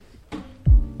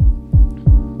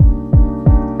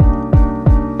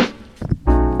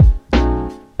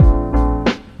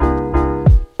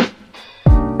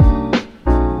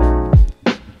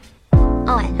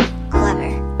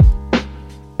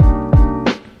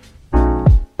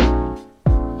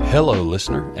Hello,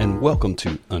 listener, and welcome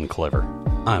to Unclever.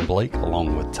 I'm Blake,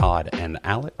 along with Todd and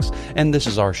Alex, and this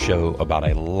is our show about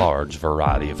a large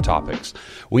variety of topics.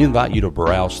 We invite you to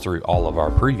browse through all of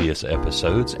our previous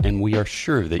episodes, and we are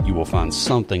sure that you will find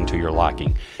something to your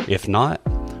liking. If not,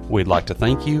 we'd like to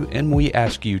thank you, and we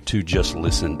ask you to just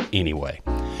listen anyway.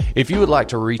 If you would like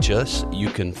to reach us, you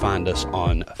can find us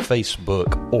on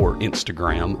Facebook or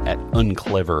Instagram at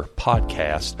Unclever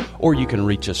Podcast, or you can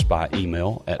reach us by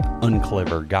email at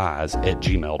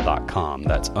uncleverguys@gmail.com.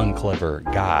 That's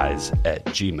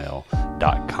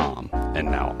uncleverguys@gmail.com.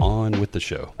 And now on with the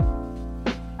show.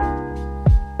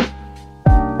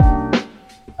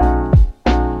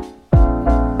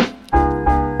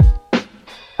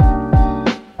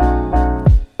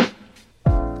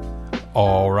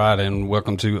 All right, and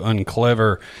welcome to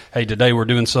Unclever. Hey, today we're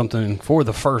doing something for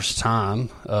the first time.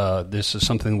 This is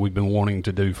something we've been wanting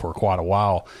to do for quite a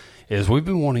while, is we've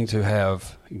been wanting to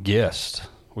have guests.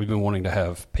 We've been wanting to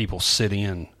have people sit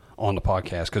in on the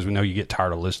podcast because we know you get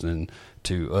tired of listening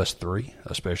to us three,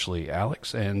 especially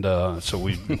Alex. And so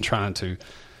we've been trying to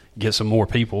get some more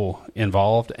people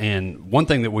involved. And one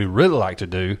thing that we really like to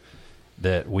do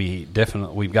that we've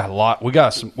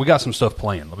got some stuff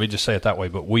planned. Let me just say it that way.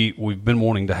 But we've been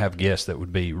wanting to have guests that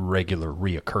would be regular,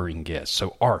 reoccurring guests.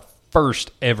 So our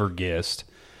first ever guest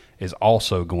is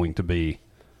also going to be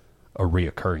a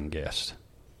reoccurring guest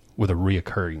with a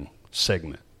reoccurring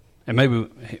segment, and maybe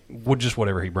we'll just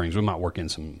whatever he brings. We might work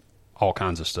in all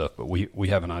kinds of stuff, but we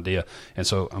have an idea. And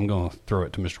so I'm going to throw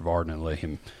it to Mr. Varden and let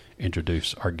him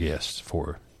introduce our guests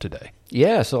for today.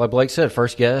 Yeah, so like Blake said,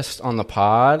 first guest on the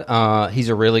pod. He's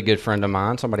a really good friend of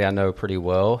mine, somebody I know pretty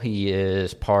well. He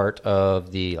is part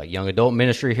of the young adult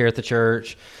ministry here at the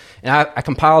church. And I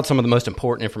compiled some of the most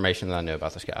important information that I know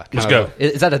about this guy. Let's go.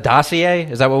 Is that a dossier?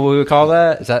 Is that what we would call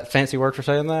that? Is that fancy word for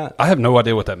saying that? I have no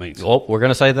idea what that means. Well, we're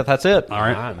going to say that that's it. All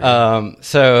right.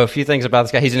 So a few things about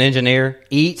this guy. He's an engineer,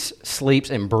 eats, sleeps,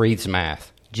 and breathes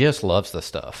math. Just loves the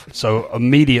stuff. So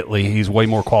immediately he's way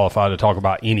more qualified to talk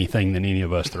about anything than any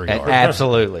of us three are.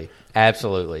 Absolutely.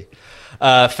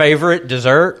 Favorite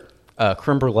dessert?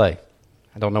 Creme brulee.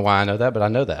 I don't know why I know that, but I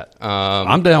know that.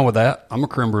 I'm down with that. I'm a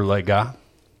creme brulee guy.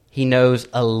 He knows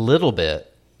a little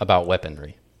bit about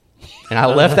weaponry. And I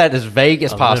left that as vague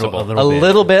as possible. A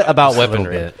little bit about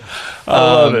weaponry. I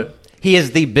love it. He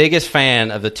is the biggest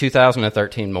fan of the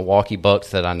 2013 Milwaukee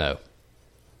Bucks that I know.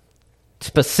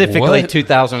 Specifically,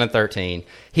 2013.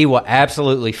 He will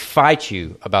absolutely fight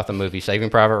you about the movie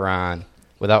Saving Private Ryan.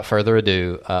 Without further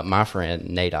ado, my friend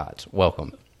Nate Otts.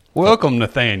 Welcome. Welcome,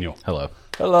 Nathaniel. Hello.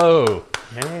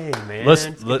 Hey, man. It's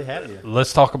good to have you.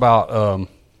 Let's talk about.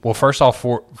 Well, first off,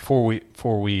 before we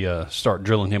start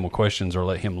drilling him with questions or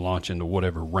let him launch into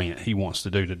whatever rant he wants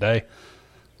to do today,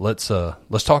 let's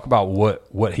talk about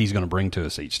what he's going to bring to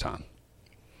us each time.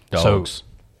 Dogs.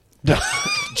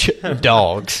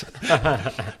 Dogs.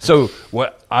 So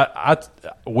what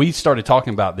we started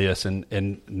talking about this,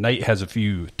 and Nate has a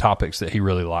few topics that he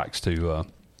really likes to.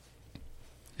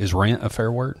 Is rant a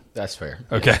fair word? That's fair.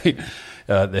 Okay,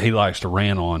 that he likes to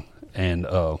rant on, and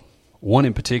one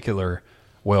in particular.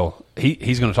 Well,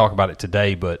 he's going to talk about it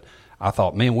today, but I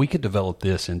thought, man, we could develop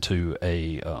this into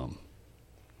a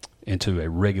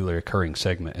regular occurring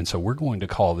segment, and so we're going to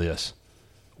call this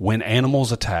 "When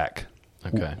Animals Attack."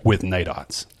 Okay. With Nate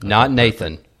Otts. Not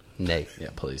Nathan. Nate. Yeah,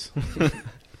 please. Let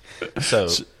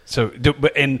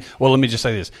me just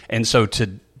say this. And so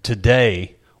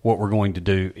today, what we're going to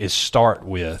do is start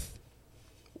with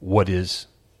what is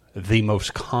the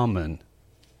most common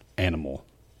animal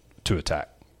to attack.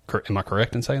 Am I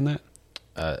correct in saying that?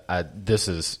 This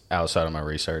is outside of my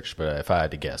research, but if I had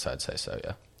to guess, I'd say so,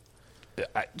 yeah.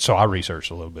 So I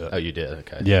researched a little bit. Oh, you did?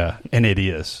 Okay. Yeah, and it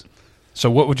is. So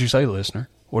what would you say, listener?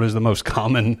 What is the most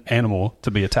common animal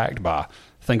to be attacked by?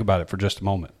 Think about it for just a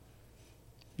moment.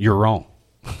 You're wrong.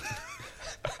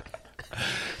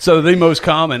 So the most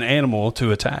common animal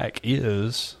to attack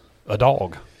is a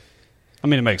dog. I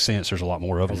mean, it makes sense. There's a lot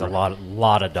more of them. There's a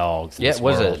lot of dogs in this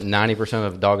was world. it 90%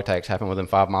 of dog attacks happen within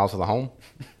 5 miles of the home?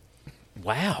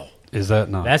 Wow. Is that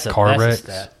not car wrecks?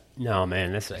 No,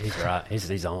 man, he's right.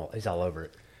 He's all over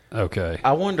it. Okay.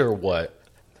 I wonder what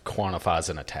quantifies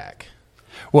an attack.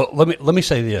 Well, let me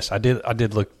say this. I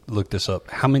did look this up.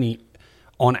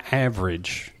 On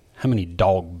average, how many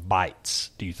dog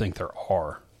bites do you think there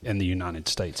are in the United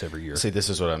States every year? See, this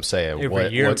is what I'm saying.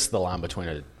 What's the line between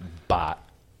a bite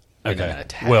and an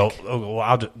attack? Well,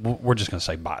 we're just going to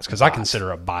say bites because I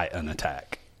consider a bite an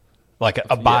attack. Like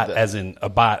a bite as in a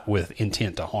bite with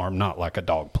intent to harm, not like a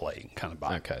dog playing kind of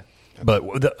bite. Okay. But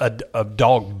a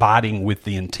dog biting with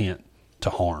the intent to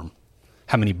harm.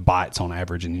 How many bites on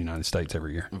average in the United States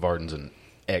every year? Varden's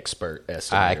expert I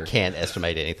estimator. can't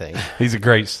estimate anything. He's a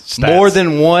great stats. More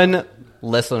than one,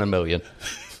 less than a million.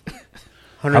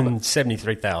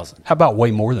 173,000. How about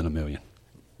way more than $1 million?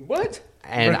 What?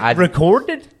 And I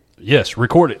recorded? Yes,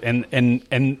 recorded.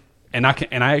 And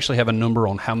I actually have a number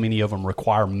on how many of them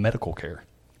require medical care.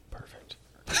 Perfect.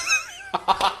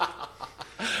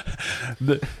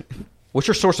 What's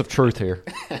your source of truth here?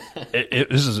 It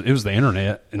was the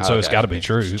internet, and so it's Okay. got to be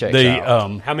true. Checks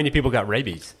out. How many people got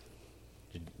rabies?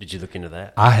 Did you look into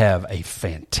that? I have a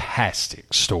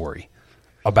fantastic story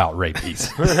about rabies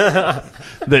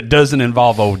that doesn't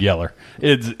involve Old Yeller.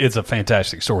 It's a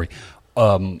fantastic story.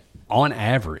 On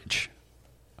average,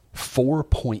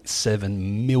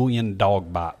 4.7 million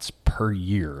dog bites per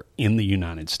year in the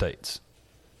United States.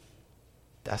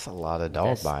 That's a lot of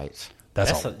dog bites.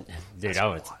 That's Dude,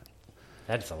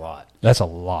 that's a lot. That's a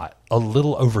lot. A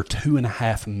little over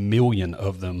 2.5 million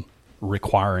of them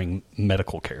requiring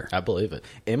medical care. I believe it.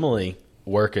 Emily,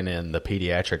 working in the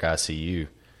pediatric ICU,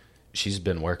 she's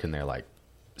been working there like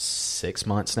 6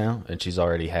 months now, and she's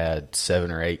already had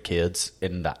 7 or 8 kids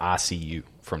in the ICU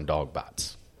from dog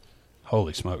bites.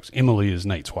 Holy smokes. Emily is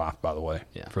Nate's wife, by the way,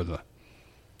 Yeah. for the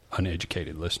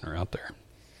uneducated listener out there.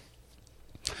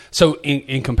 So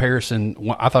in comparison,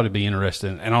 I thought it'd be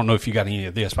interesting, and I don't know if you got any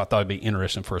of this, but I thought it'd be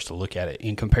interesting for us to look at it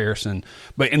in comparison.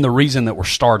 But in the reason that we're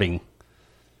starting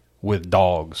with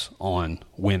dogs on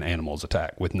when animals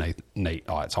attack with Nate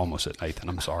Otts. Almost at Nathan.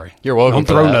 I'm sorry. You're welcome Don't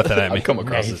for throw that. nothing at me. I've come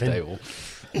across this Nathan.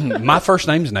 table. My first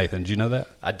name's Nathan. Did you know that?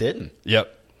 I didn't.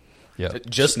 Yep.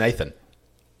 Just Nathan.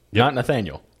 Yep. Not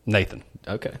Nathaniel. Nathan.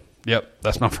 Okay. Yep.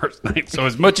 That's my first name. So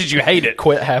as much as you hate it,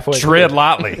 Quit halfway. tread through.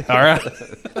 lightly. All right.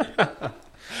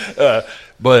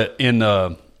 But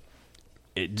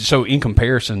so in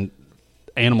comparison,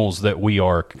 animals that we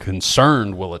are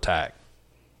concerned will attack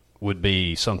would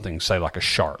be something, say, like a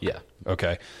shark. Yeah.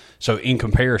 Okay. So in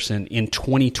comparison, in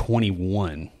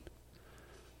 2021,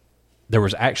 there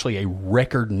was actually a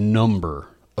record number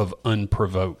of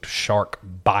unprovoked shark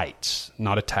bites,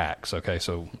 not attacks. Okay.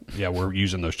 So yeah, we're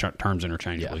using those terms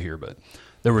interchangeably here, but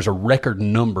there was a record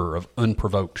number of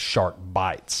unprovoked shark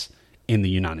bites in the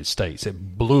United States.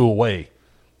 It blew away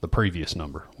the previous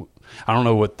number. I don't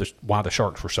know why the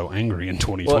sharks were so angry in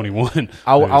 2021.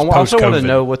 I also want to post-COVID.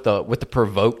 know what the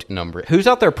provoked number. Who's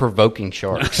out there provoking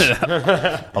sharks?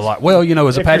 A lot. Well,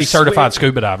 as a PADI certified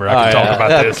scuba diver, I can talk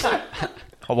about this.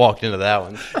 I walked into that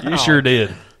one. You sure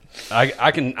did.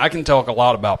 I can talk a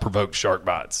lot about provoked shark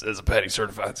bites as a PADI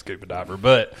certified scuba diver,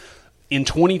 but in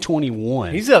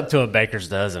 2021, He's up to a baker's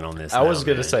dozen on this. I now, was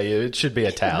going to man. say it should be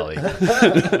a tally.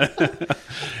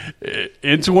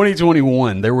 in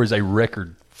 2021 there was a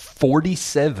record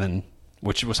 47,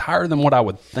 which was higher than what I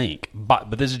would think,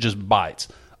 but this is just bites,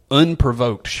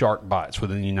 unprovoked shark bites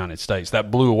within the United States.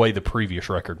 That blew away the previous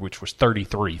record, which was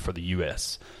 33 for the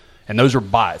U.S. And those are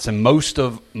bites, and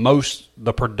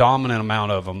the predominant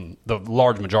amount of them, the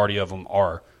large majority of them,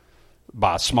 are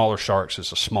by smaller sharks.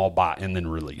 It's a small bite and then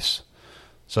release.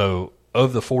 So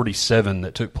of the 47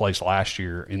 that took place last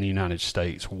year in the United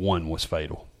States, one was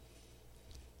fatal.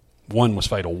 One was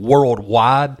fatal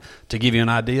worldwide, to give you an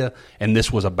idea, and this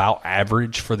was about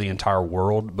average for the entire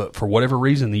world. But for whatever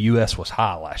reason, the U.S. was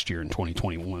high last year in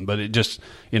 2021. But it just,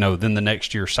 then the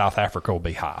next year South Africa will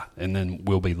be high, and then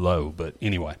we'll be low. But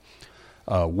anyway,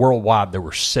 worldwide there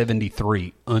were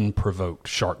 73 unprovoked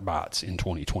shark bites in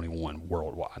 2021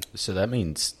 worldwide. So that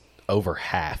means over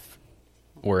half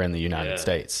were in the United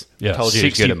States. Yeah, Told you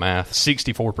he's good at math.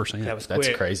 64%. That was That's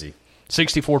quick. crazy.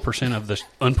 64% of the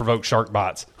unprovoked shark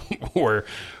bites were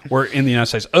in the United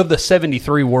States. Of the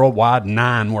 73 worldwide,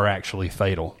 9 were actually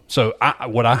fatal. So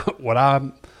what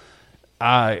I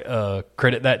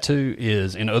credit that to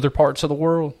is in other parts of the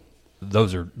world,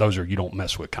 those are you don't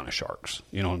mess with kind of sharks.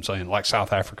 You know what I'm saying? Like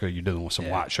South Africa, you're dealing with some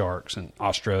white sharks, and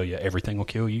Australia, everything will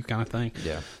kill you kind of thing.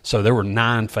 Yeah. So there were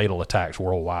 9 fatal attacks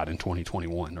worldwide in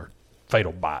 2021, or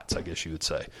fatal bites, I guess you would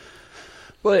say.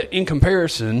 But in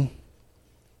comparison,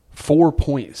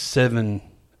 4.7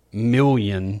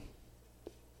 million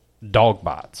dog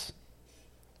bites.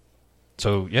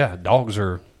 So, yeah, dogs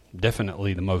are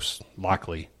definitely the most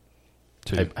likely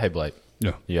to. Hey, Blake.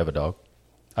 Yeah. You have a dog?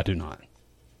 I do not.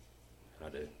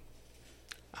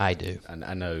 I do.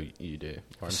 I know you do.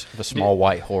 The small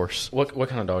white horse. What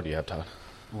kind of dog do you have, Todd?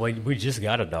 We just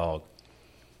got a dog.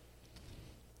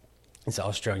 It's an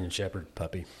Australian Shepherd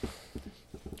puppy.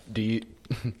 Do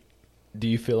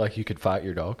you feel like you could fight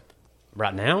your dog?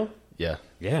 Right now? Yeah.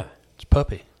 Yeah. It's a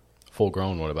puppy. Full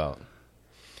grown, what about?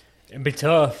 It'd be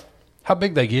tough, How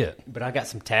big they get? but I got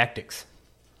some tactics.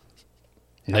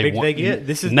 How Nate big they get?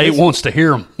 This is Nate this- wants to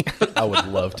hear them. I would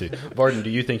love to. Varden, do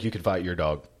you think you could fight your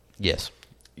dog? Yes.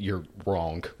 You're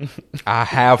wrong. I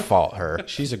have fought her.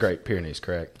 She's a Great Pyrenees,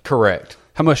 correct? Correct.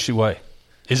 How much she weigh?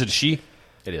 Is it a she?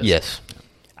 It is. Yes.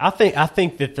 I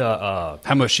think that the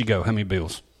How much she go? How many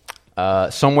bills?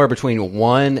 Somewhere between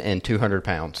 1 and 200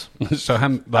 pounds. So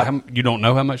you don't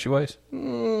know how much she weighs?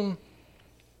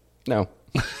 No.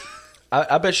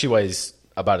 I bet she weighs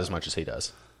about as much as he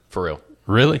does. For real.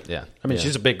 Really? Yeah. I mean,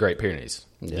 she's a big Great Pyrenees.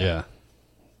 Yeah.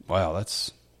 Wow,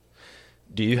 that's...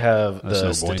 Do you have That's the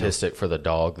no bueno. statistic for the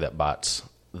dog that bites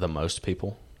the most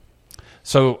people?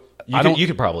 So You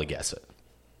could probably guess it.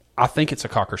 I think it's a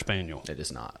Cocker Spaniel. It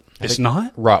is not. It's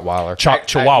not? Rottweiler.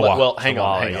 Chihuahua. Well, hang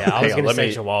Chihuahua. on. Yeah, I was hang on. going to Let say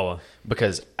me, Chihuahua.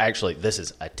 because actually, this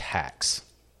is attacks.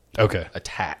 Okay.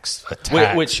 Attacks.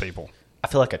 Attacks Which people. I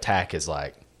feel like attack is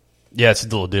like, Yeah, it's a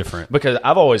little different. because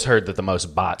I've always heard that the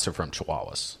most bites are from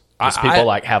Chihuahuas. Because people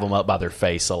like have them up by their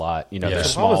face a lot. You know, Yeah. they're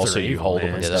small, Chihuahuas so are you evil, hold them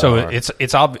man. and Yeah, stuff.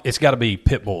 So it's got to be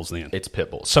pit bulls then. It's pit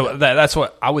bulls. So that's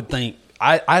what I would think.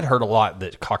 I'd heard a lot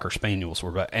that Cocker Spaniels were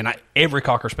bad, and every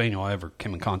Cocker Spaniel I ever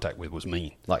came in contact with was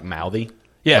mean. like mouthy.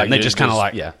 Yeah, Like, and they just kind of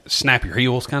like yeah. snap your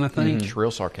heels kind of thing. It's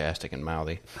real sarcastic and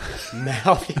mouthy.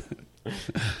 Mouthy.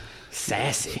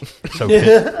 Sassy.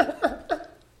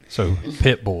 So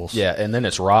pit bulls. Yeah, and then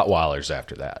it's Rottweilers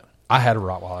after that. I had a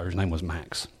Rottweiler. His name was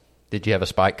Max. Did you have a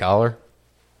spike collar?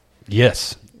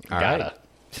 Yes. All Gotta. right.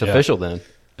 It's official then.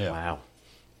 Yeah.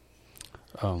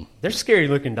 Wow. They're scary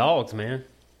looking dogs, man.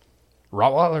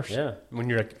 Rottweilers. Yeah.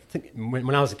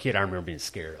 When I was a kid, I remember being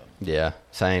scared of them. Yeah,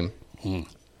 same. I mean,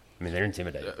 they're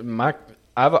intimidating.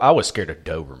 I was scared of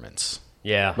Dobermans.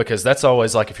 Yeah. Because that's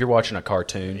always like if you're watching a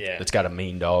cartoon Yeah. that's got a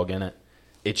mean dog in it,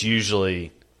 it's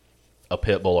usually a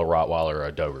pit bull, a Rottweiler, or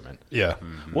a Doberman. Yeah.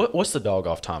 What's the dog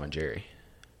off Tom and Jerry?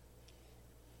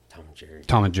 Tom and Jerry.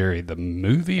 Tom and Jerry, the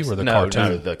movie or the cartoon?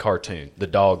 No, the cartoon. The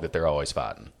dog that they're always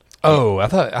fighting. Oh, I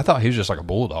thought he was just like a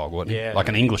bulldog, wasn't he? Yeah. Like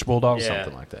an English bulldog. Yeah.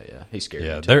 Something like that, yeah. He's scared.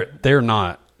 Yeah, me too. they're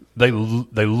not. They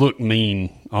look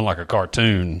mean on like a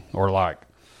cartoon or like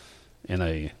in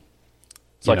a.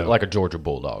 It's like a Georgia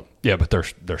bulldog. Yeah, but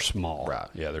they're small. Right.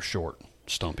 Yeah, they're short,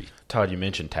 stumpy, Todd, you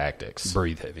mentioned tactics.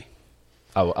 breathe heavy.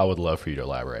 I would love for you to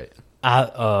elaborate.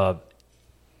 I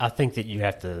think that you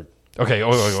have to. Okay,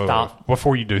 wait. Stop.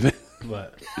 Before you do that,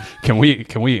 What? can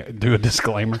we do a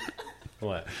disclaimer?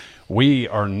 What? We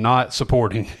are not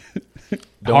supporting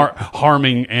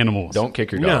harming animals. Don't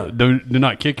kick your No. dog. Do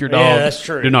not kick your dog. Yeah, that's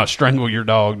true. Do not strangle your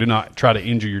dog. Do not try to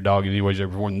injure your dog in any way, shape,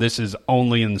 or form. This is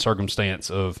only in the circumstance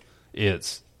of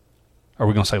it's. Are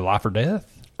we going to say life or death?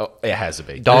 Oh, it has to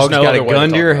be. Dog's There's no got a other way gun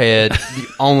talk to your about it. head. The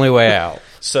only way out.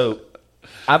 So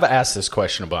I've asked this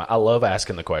question about. I love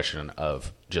asking the question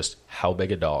of just how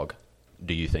big a dog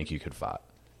do you think you could fight?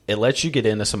 It lets you get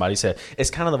into somebody's head. It's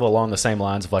kind of along the same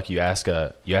lines of like you ask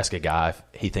a guy if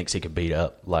he thinks he could beat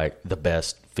up like the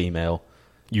best female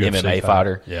UFC MMA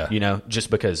fighter. Yeah. You know, just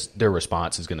because their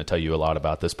response is going to tell you a lot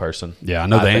about this person. Yeah, I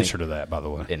know the think- answer to that, by the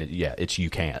way. And it's you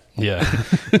can't. Yeah.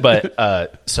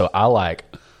 But so I like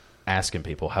asking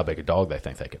people how big a dog they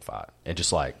think they could fight, and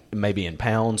just like maybe in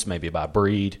pounds, maybe by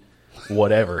breed,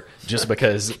 whatever. Just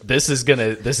because this is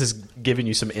giving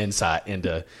you some insight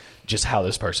into just how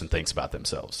this person thinks about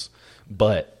themselves.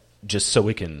 But just so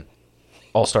we can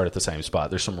all start at the same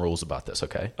spot, there's some rules about this.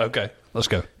 Okay, Okay, let's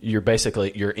go. you're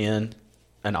in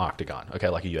an octagon. Okay,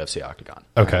 like a UFC octagon.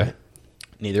 Okay.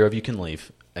 Neither of you can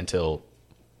leave until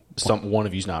one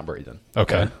of you's not breathing.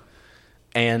 Okay.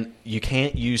 And you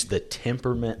can't use the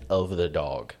temperament of the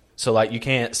dog. So, like, you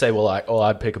can't say, well, like, oh,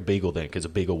 I'd pick a beagle then because a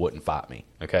beagle wouldn't fight me.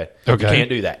 Okay? Okay. You can't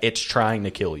do that. It's trying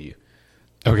to kill you.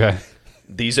 Okay.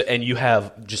 And you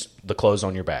have just the clothes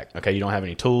on your back. Okay? You don't have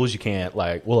any tools. You can't,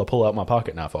 like, well, I pull out my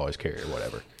pocket knife I always carry or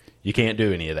whatever. You can't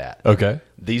do any of that. Okay.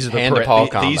 These are the Hand-to-paw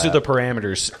these are combat. the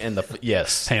parameters in the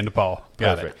yes. Hand to paw.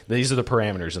 Got Perfect. it. These are the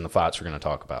parameters in the fights we're going to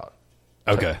talk about.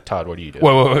 Okay. Todd, what do you do?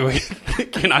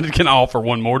 Wait. Can I offer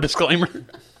one more disclaimer?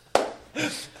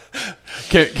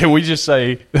 Can we just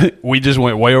say we just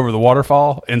went way over the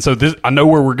waterfall, and so this I know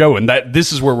where we're going.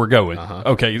 This is where we're going.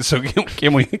 Okay, so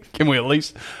can we at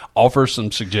least offer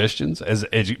some suggestions as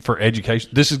for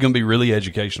education? This is going to be really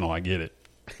educational. I get it,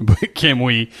 but can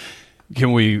we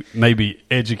maybe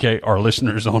educate our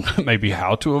listeners on maybe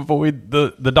how to avoid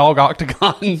the dog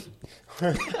octagon?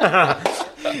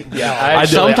 Yeah,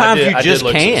 Sometimes you I just did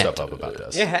look some can't. stuff up about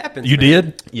this. It happens. You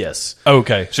did? Yes.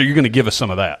 Okay, so you're going to give us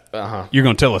some of that. You're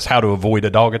going to tell us how to avoid a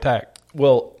dog attack.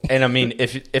 Well, and I mean,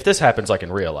 if this happens like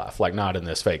in real life, like not in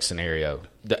this fake scenario,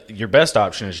 your best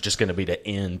option is just going to be to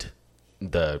end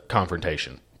the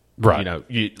confrontation. Right. You know,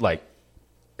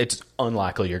 it's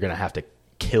unlikely you're going to have to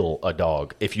kill a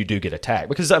dog if you do get attacked.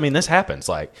 Because, I mean, this happens.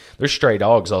 Like, there's stray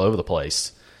dogs all over the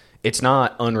place. it's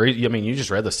not unreasonable. I mean, you just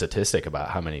read the statistic about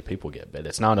how many people get bit.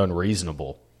 It's not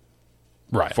unreasonable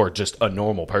Right. for just a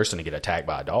normal person to get attacked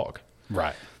by a dog.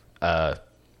 Right.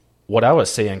 What I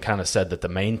was seeing kind of said that the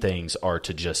main things are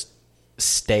to just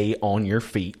stay on your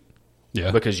feet.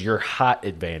 Yeah. Because your height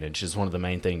advantage is one of the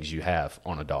main things you have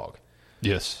on a dog.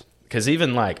 Yes. Because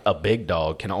even like a big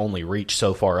dog can only reach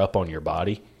so far up on your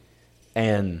body,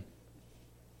 and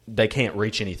they can't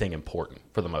reach anything important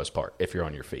for the most part if you're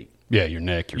on your feet. Yeah, your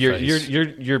neck, your face.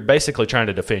 You're basically trying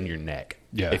to defend your neck.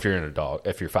 Yeah. If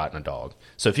you're fighting a dog.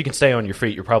 So if you can stay on your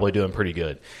feet, you're probably doing pretty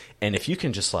good. And if you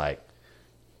can just like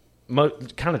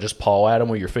kind of just paw at them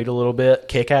with your feet a little bit,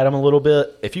 kick at them a little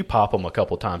bit, if you pop them a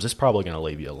couple times, it's probably going to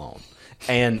leave you alone.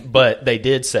 But they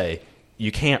did say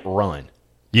you can't run.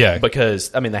 Yeah.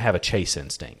 Because, I mean, they have a chase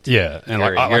instinct. Yeah. And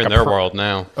You're in their world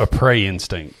now. A prey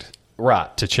instinct.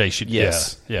 Right. To chase you.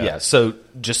 Yes. Yeah. So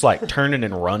just like turning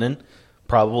and running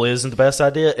probably isn't the best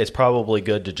idea. It's probably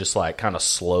good to just like kind of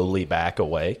slowly back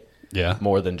away. Yeah.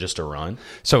 More than just a run.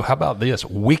 So how about this?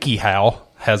 WikiHow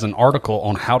has an article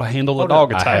on how to handle a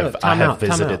dog attack. I have Time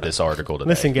visited out. this article today.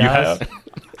 Listen, guys,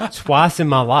 twice in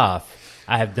my life,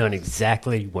 I have done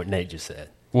exactly what Nate just said.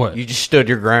 What? You just stood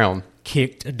your ground.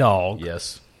 Kicked a dog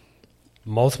Yes.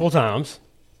 multiple times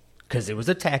because it was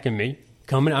attacking me.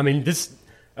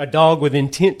 A dog with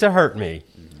intent to hurt me.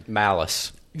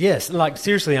 Malice. Yes, like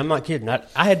seriously, I'm not kidding. I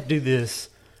had to do this.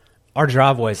 Our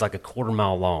driveway is like a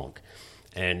quarter-mile long,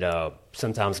 and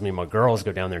sometimes me and my girls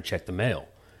go down there and check the mail.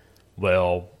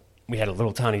 Well, we had a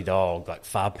little tiny dog, like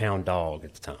 5-pound dog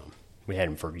at the time. We had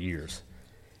him for years.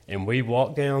 And we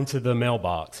walked down to the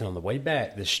mailbox, and on the way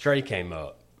back, this stray came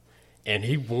up, and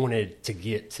he wanted to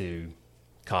get to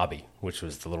Cobby, which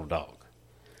was the little dog.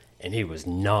 And he was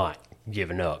not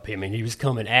giving up. I mean, he was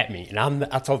coming at me, and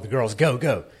I told the girls, go,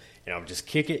 go. And I would just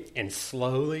kick it and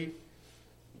slowly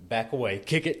back away,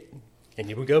 kick it, and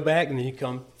he would go back, and then he'd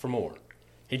come for more.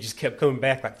 He just kept coming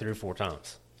back like 3 or 4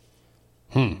 times.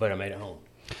 But I made it home.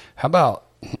 How about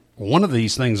one of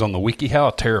these things on the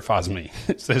WikiHow terrifies me?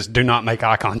 It says, do not make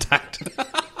eye contact.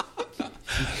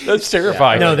 That's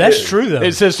terrifying. No, that's true, though.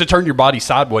 It says to turn your body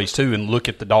sideways, too, and look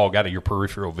at the dog out of your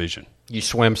peripheral vision. You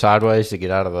swim sideways to get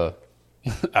out of the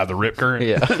Out of the rip current?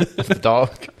 the dog.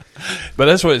 But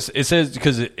that's what it says,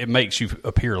 because it makes you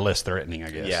appear less threatening,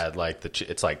 I guess. Yeah, like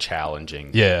it's like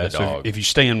challenging Yeah, the so dog. if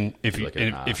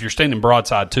you're standing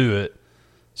broadside to it,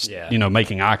 Yeah.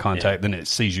 making eye contact, then it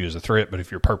sees you as a threat. But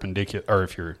if you're perpendicular, or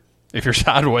if you're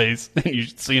sideways and you're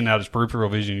seeing out his peripheral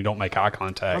vision, you don't make eye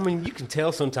contact. I mean, you can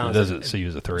tell sometimes. It doesn't see you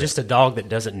as a threat. Just a dog that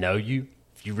doesn't know you,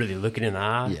 if you really look it in the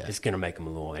eye, Yeah. it's going to make him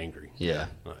a little angry. Yeah.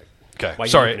 Like, Okay, why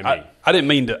you sorry, looking at me? I didn't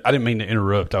mean to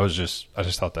interrupt. I just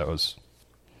thought that was.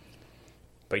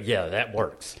 But yeah, that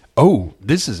works. Oh,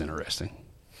 this is interesting.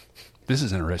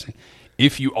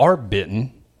 If you are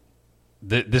bitten,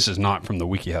 this is not from the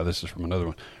WikiHow. This is from another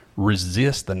one.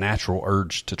 Resist the natural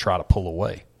urge to try to pull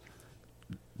away.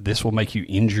 This will make you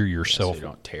injure so yourself. you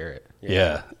don't tear it.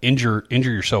 Yeah, injure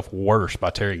yourself worse by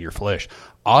tearing your flesh.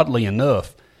 Oddly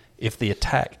enough, if the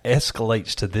attack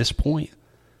escalates to this point,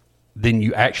 then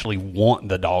you actually want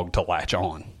the dog to latch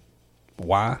on.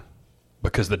 Why?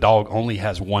 Because the dog only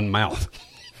has one mouth.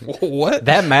 What?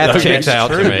 That math Okay. checks out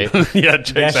to me. Yeah, it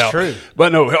checks That's out. true.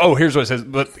 But no, here's what it says.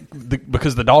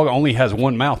 Because the dog only has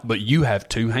one mouth, but you have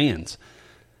 2 hands.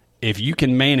 If you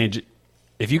can manage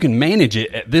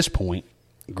it at this point,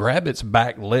 grab its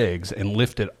back legs and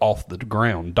lift it off the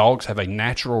ground. Dogs have a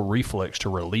natural reflex to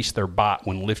release their bite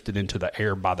when lifted into the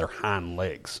air by their hind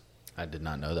legs. I did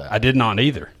not know that. I did not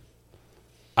either.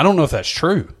 I don't know if that's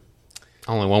true.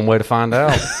 Only one way to find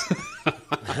out.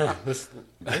 There's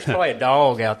probably a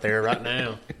dog out there right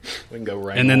now. We can go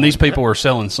right. And then these people are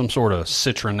selling some sort of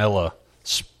citronella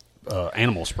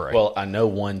animal spray. Well, I know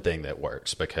one thing that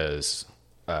works because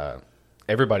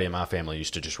everybody in my family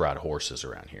used to just ride horses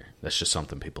around here. That's just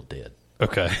something people did.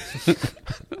 Okay.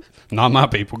 Not my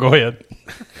people. Go ahead.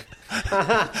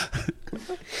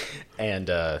 And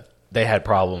they had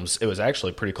problems. It was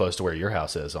actually pretty close to where your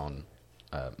house is on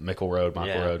Mickle Road,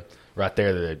 Michael Yeah. Road. Right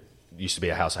there, there used to be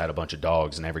a house that had a bunch of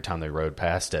dogs, and every time they rode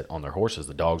past it on their horses,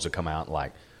 the dogs would come out and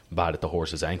like bite at the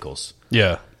horse's ankles.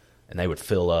 Yeah. And they would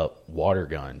fill up water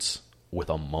guns with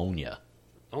ammonia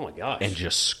Oh my gosh. and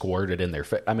just squirt it in their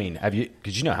face. I mean,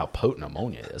 because you know how potent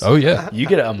ammonia is. Oh, yeah. You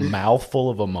get a mouthful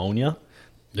of ammonia.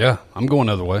 Yeah. I'm going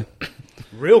the other way.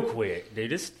 Real quick,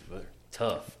 dude. It's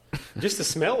tough. Just the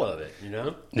smell of it, you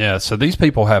know? Yeah. So these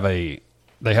people have a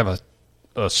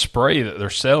spray that they're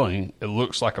selling. It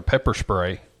looks like a pepper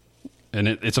spray, and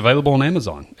it's available on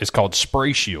Amazon. It's called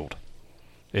Spray Shield.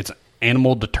 It's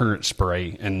animal deterrent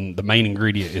spray, and the main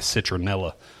ingredient is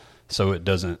citronella. so it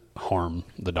doesn't harm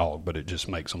the dog, but it just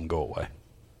makes them go away.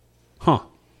 Huh.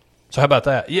 So how about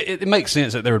that? Yeah, it makes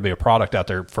sense that there would be a product out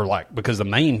there for because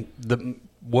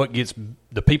what gets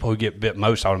the people who get bit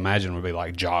most, I would imagine, would be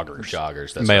like joggers.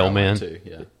 Joggers. That's Mailmen. too.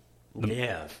 Yeah.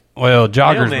 Yeah. Well,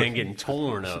 joggers, Mailman getting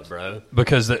torn up, bro.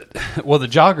 because the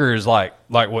jogger is like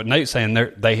what Nate's saying.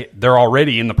 They're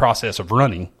already in the process of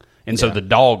running, and so the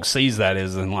dog sees that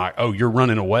as in like, oh, you're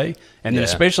running away, and then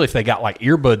especially if they got like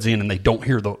earbuds in and they don't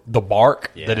hear the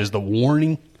bark that is the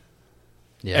warning.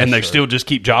 Yeah, and they still just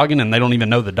keep jogging, and they don't even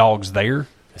know the dog's there.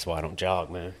 That's why I don't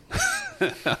jog, man.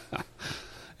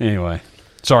 Anyway,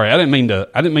 sorry, I didn't mean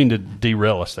to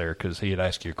derail us there because he had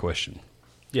asked you a question.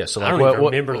 Yeah, so I don't even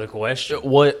remember the question.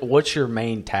 What's your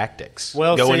main tactics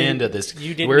going into this?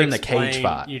 We're in the cage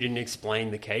fight. You didn't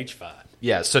explain the cage fight.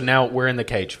 Yeah, so now we're in the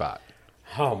cage fight.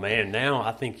 Oh man, now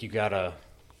I think you gotta.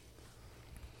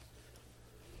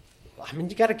 I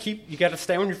mean, you got to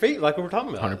stay on your feet like we were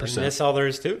talking about. 100%. And that's all there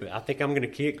is to it. I think I'm going to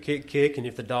kick, and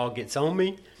if the dog gets on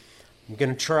me, I'm going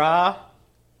to try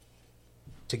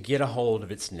to get a hold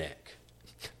of its neck.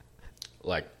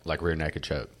 Like rear naked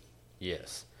choke.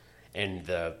 Yes. And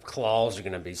the claws are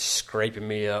going to be scraping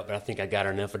me up, but I think I got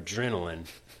enough adrenaline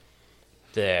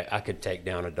that I could take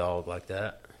down a dog like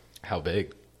that. How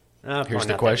big? Here's Here's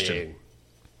the question.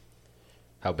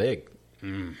 How big?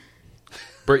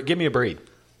 Give me a breed.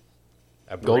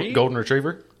 A breed? Golden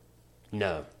Retriever?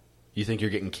 No. You think you're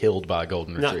getting killed by a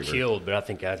Golden Retriever? Not killed, but I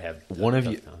think I'd have... One of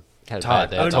you... Had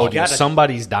Todd, bad I days. told you, gotta-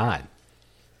 somebody's dying.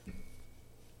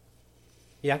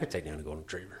 Yeah, I could take down a Golden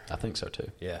Retriever. I think so, too.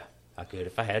 Yeah, I could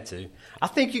if I had to. I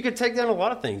think you could take down a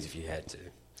lot of things if you had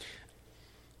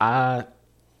to.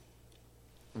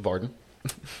 Varden?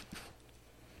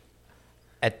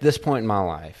 At this point in my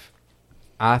life,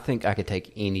 I think I could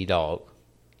take any dog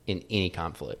in any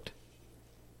conflict.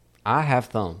 I have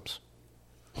thumbs.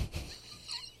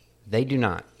 They do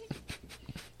not.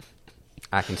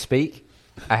 I can speak.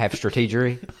 I have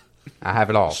strategery. I have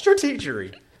it all.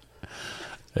 Strategery.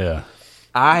 Yeah.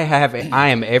 I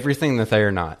am everything that they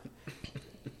are not.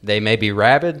 They may be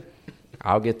rabid.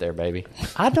 I'll get there, baby.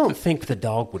 I don't think the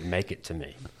dog would make it to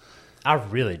me. I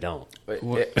really don't.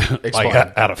 Like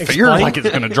out of fear, Explain. like it's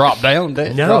going to drop down.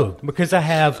 No, because I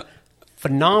have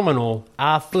phenomenal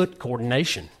eye-foot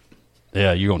coordination.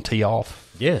 Yeah, you're going to tee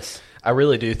off. Yes. I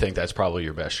really do think that's probably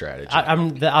your best strategy.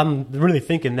 I'm really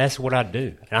thinking that's what I'd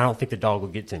do. And I don't think the dog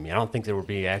would get to me. I don't think there would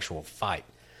be an actual fight.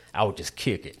 I would just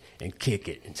kick it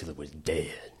until it was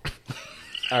dead.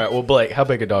 All right, well, Blake, how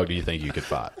big a dog do you think you could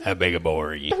fight? How big a boy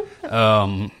are you?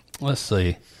 Let's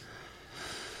see.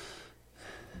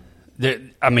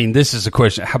 This is a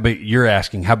question. How big? You're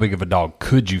asking how big of a dog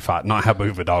could you fight, not how big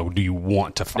of a dog do you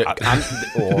want to fight.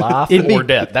 Life or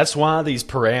death. That's why these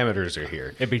parameters are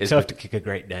here. It'd be tough to kick a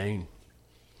Great Dane.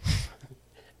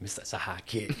 That's a high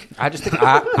kick. I just think You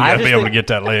got to be able to get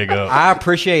that leg up. I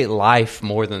appreciate life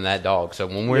more than that dog. So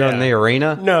when we're in the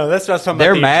arena, No, that's what I was talking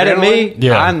they're about. mad at me.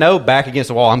 Yeah. I know back against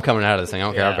the wall, I'm coming out of this thing. I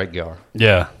don't care how big you are.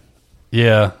 Yeah,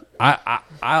 yeah.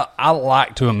 I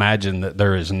like to imagine that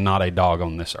there is not a dog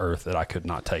on this earth that I could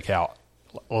not take out,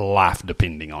 life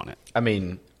depending on it. I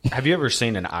mean, have you ever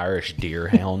seen an Irish deer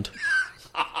hound?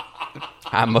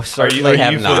 I most Are certainly you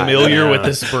have not. familiar with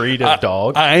this breed of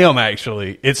dog? I am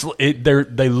actually.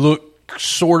 They look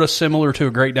sort of similar to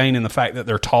a Great Dane in the fact that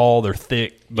they're tall, they're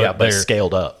thick, but but they're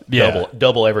scaled up. Yeah.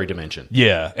 Double every dimension.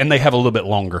 Yeah, and they have a little bit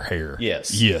longer hair.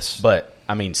 Yes. But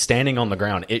I mean, standing on the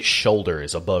ground, its shoulder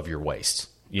is above your waist.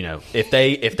 You know, if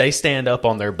they stand up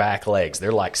on their back legs,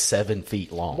 they're like 7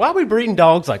 feet long. Why are we breeding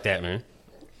dogs like that, man?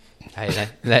 Hey,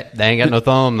 they ain't got no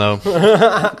thumb though.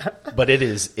 But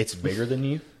it's bigger than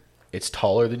you. It's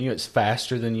taller than you. It's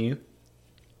faster than you.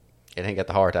 It ain't got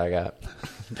the heart I got.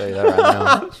 I'll tell you that right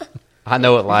now. I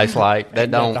know what life's like. That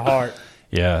don't. The heart.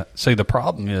 Yeah. See, the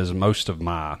problem is most of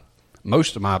my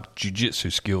jiu-jitsu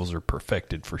skills are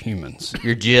perfected for humans.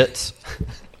 Your jits.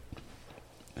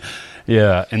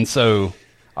 Yeah, and so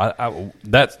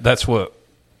that's what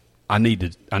I need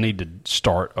to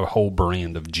start a whole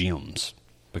brand of gyms,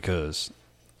 because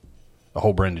a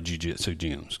whole brand of jiu-jitsu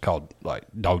gyms called like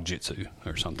dog jitsu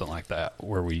or something like that,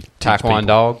 where we Taekwondo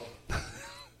dog.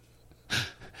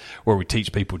 where we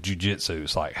teach people jiu-jitsu.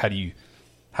 It's like how do you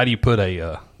put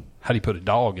a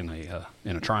dog in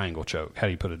a triangle choke? How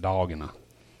do you put a dog in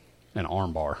an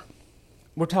arm bar?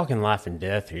 We're talking life and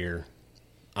death here.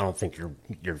 I don't think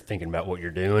you're thinking about what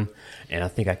you're doing, and I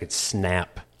think I could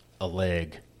snap a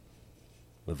leg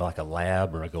with like a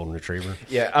lab or a golden retriever.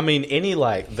 Yeah, I mean, any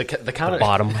like the kind The of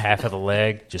bottom half of the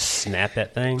leg, just snap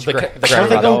that thing. the What are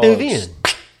they gonna do then?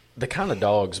 The kind of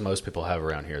dogs most people have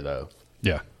around here, though,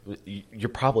 Yeah, you're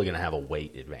probably going to have a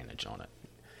weight advantage on it.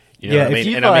 You know Yeah, what I if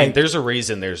mean? you And I mean, like- there's a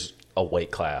reason there's a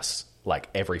weight class like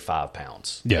every 5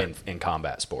 pounds Yeah. in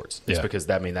combat sports. It's Yeah. because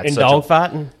that's In such dog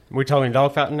fighting? We're talking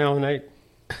dog fighting now, Nate?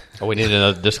 Oh, we need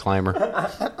another disclaimer.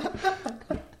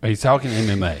 He's talking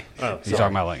MMA. Oh, He's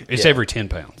talking about like it's Yeah. every 10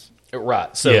 pounds.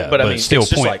 right. So, Yeah, but I but mean, still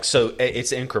it's just point. like so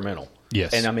it's incremental.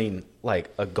 Yes. And I mean, like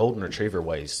a golden retriever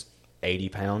weighs 80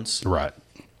 pounds. Right.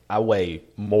 I weigh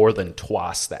more than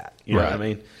twice that. You know what I Right.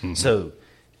 mean? Mm-hmm. So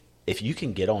if you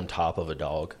can get on top of a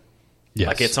dog, Yes.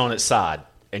 like it's on its side,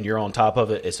 and you're on top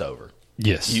of it, it's over.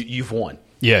 Yes. You've won.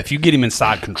 Yeah, if you get him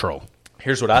inside control.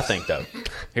 Here's what I think, though.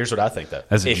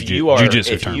 That's a if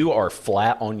jiu-jitsu term. you are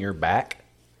flat on your back,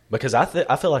 because I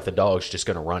feel like the dog's just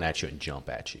going to run at you and jump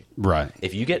at you. Right.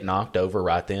 If you get knocked over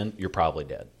right then, you're probably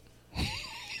dead.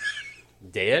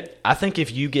 Dead? I think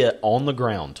if you get on the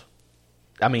ground,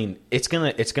 I mean, it's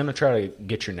gonna try to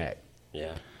get your neck,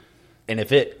 Yeah. and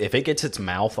if it gets its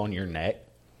mouth on your neck,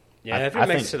 Yeah, if I it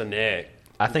makes think- to the neck,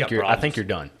 I think got you're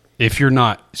done. If you're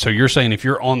not, so you're saying if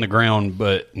you're on the ground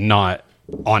but not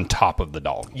on top of the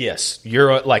dog. Yes,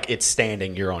 you're like it's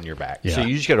standing. You're on your back. Yeah. So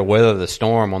you just got to weather the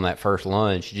storm on that first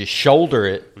lunge. You just shoulder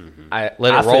it, let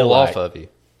I it feel roll off like- of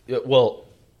you. Well,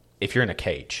 if you're in a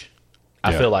cage,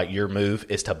 I Yeah. feel like your move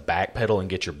is to backpedal and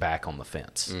get your back on the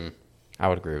fence. I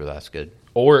would agree with that. That's good.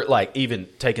 Or like even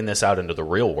taking this out into the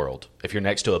real world. If you're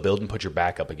next to a building, put your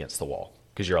back up against the wall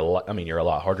because you're a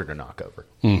lot harder to knock over.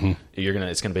 Mm-hmm.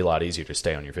 It's gonna be a lot easier to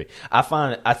stay on your feet.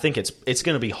 I think it's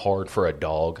gonna be hard for a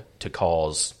dog to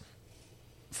cause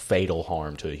fatal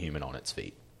harm to a human on its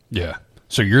feet. Yeah.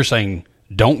 So you're saying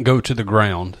don't go to the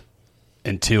ground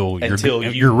until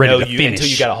you're ready to finish. until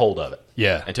you got a hold of it.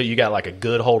 Yeah. Until you got like a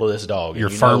good hold of this dog. and You're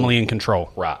you firmly know- in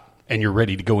control. right. And you're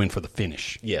ready to go in for the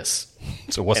finish. Yes.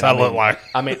 So what's And that I mean- look like?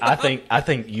 I mean, I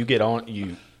think you get on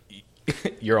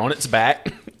you're on its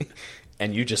back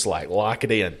and you just like lock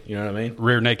it in. You know what I mean?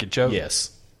 Rear naked choke?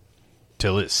 Yes.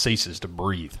 Till it ceases to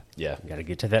breathe. Yeah. got to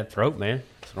get to that throat, man.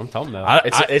 That's what I'm talking about.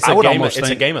 It's I a would game. almost It's a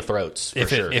think game of throats for if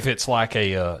sure. if it's like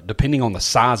depending on the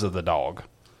size of the dog.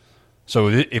 So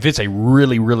if it's a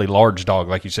really, really large dog,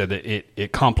 like you said,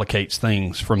 it complicates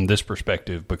things from this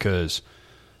perspective because,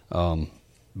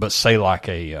 but say like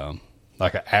an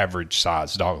average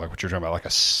size dog, like what you're talking about, like a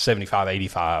 75,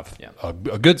 85, Yeah. a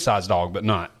good sized dog, but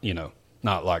not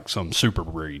like some super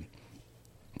breed.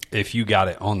 If you got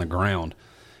it on the ground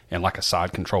in like a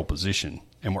side control position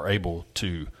and were able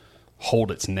to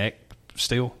hold its neck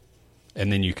still,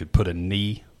 and then you could put a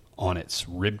knee on its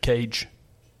rib cage,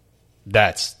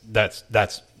 that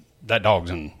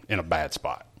dog's in a bad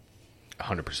spot.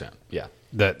 100%. Yeah.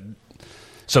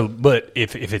 But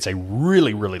if it's a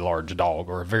really, really large dog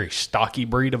or a very stocky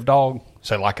breed of dog,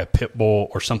 say like a pit bull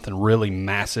or something really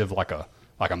massive like a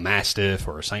Mastiff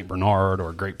or a Saint Bernard or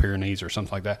a Great Pyrenees or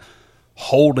something like that,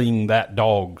 holding that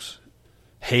dog's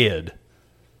head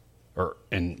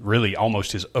and really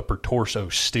almost his upper torso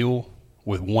still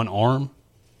with one arm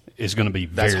is going to be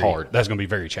That's hard. That's going to be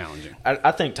very challenging.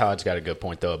 I think Todd's got a good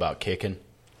point though about kicking.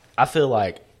 I feel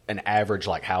like an average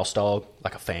like house dog,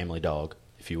 like a family dog,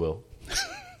 if you will.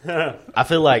 I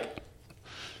feel like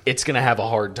it's going to have a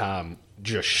hard time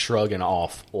just shrugging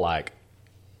off like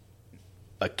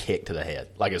a kick to the head,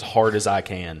 like as hard as I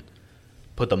can.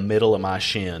 Put the middle of my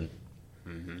shin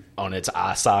on its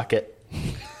eye socket.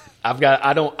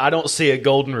 I don't see a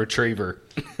golden retriever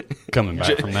Coming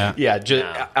back from that.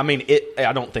 Yeah, I mean,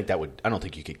 I don't think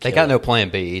you could. They Kill got it. no plan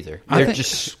B either. I They're think-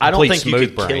 just I don't complete think you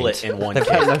smooth could kill brains. it in one They've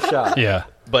got no kick. shot. Yeah.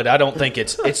 But I don't think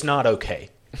it's not okay.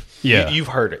 Yeah. You've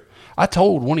heard it. I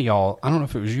told one of y'all, I don't know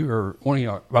if it was you or one of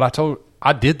y'all, but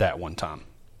I did that one time.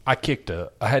 I had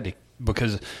to,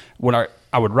 because when I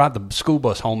would ride the school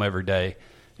bus home every day,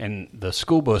 and the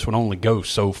school bus would only go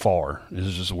so far. This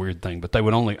is just a weird thing, but they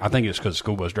would only, I think it's because the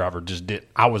school bus driver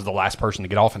I was the last person to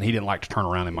get off, and he didn't like to turn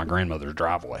around in my grandmother's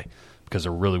driveway because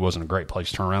there really wasn't a great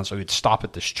place to turn around. So he'd stop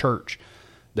at this church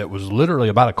that was literally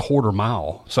about a quarter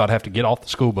mile. So I'd have to get off the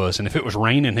school bus, and if it was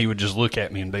raining, he would just look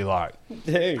at me and be like,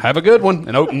 have a good one,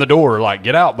 and open the door, like,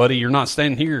 get out, buddy, you're not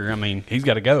staying here. I mean, he's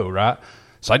got to go, right?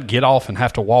 So I'd get off and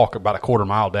have to walk about a quarter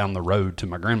mile down the road to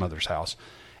my grandmother's house.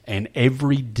 And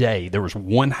every day there was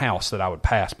one house that I would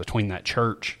pass between that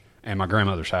church and my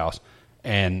grandmother's house.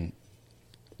 And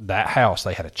that house,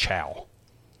 they had a chow.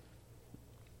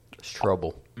 It's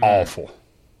trouble. Awful.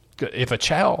 If a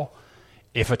chow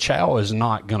is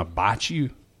not going to bite you,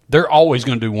 they're always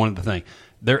going to do one of the things.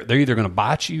 They're either going to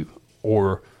bite you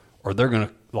or they're going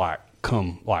to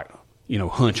come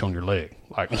hunch on your leg,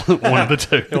 like one of the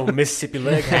two. Old Mississippi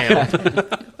leg hound.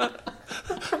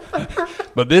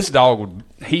 But this dog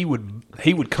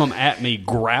would come at me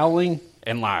growling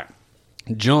and like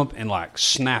jump and like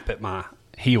snap at my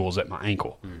heels at my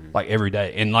ankle like every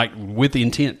day, and like with the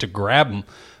intent to grab him.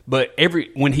 But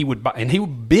when he would bite, and he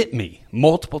would bit me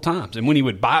multiple times, and when he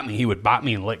would bite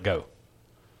me and let go.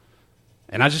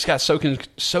 And I just got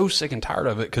so sick and tired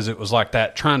of it, because it was like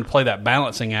that, trying to play that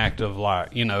balancing act of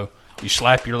like, you know, you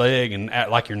slap your leg and act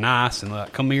like you're nice and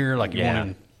like, come here, like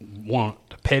you want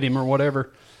to pet him or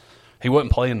whatever. He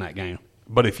wasn't playing that game.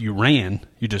 But if you ran,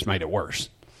 you just made it worse,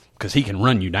 because he can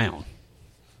run you down.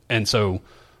 And so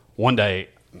one day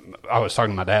I was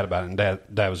talking to my dad about it, and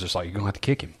dad was just like, you're going to have to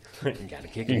kick him. You got to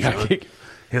kick You him. gotta kick him.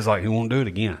 He was like, he won't do it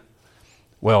again.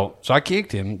 Well, so I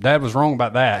kicked him. Dad was wrong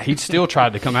about that. He still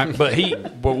tried to come out, but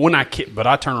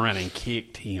I turned around and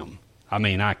kicked him. I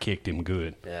mean, I kicked him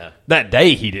good. Yeah. That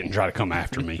day he didn't try to come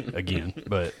after me again.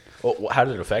 But Well, how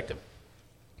did it affect him?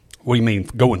 what do you mean,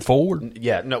 going forward?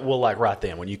 Yeah, no. Well, like right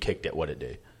then when you kicked it, what did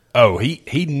it do? Oh,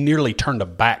 he nearly turned a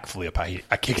backflip.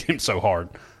 I kicked him so hard.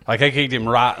 Like, I kicked him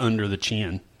right under the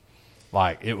chin.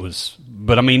 Like, it was,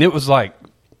 but I mean, it was like,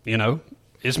 you know,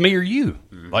 it's me or you.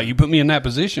 Like, you put me in that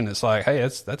position, it's like, hey,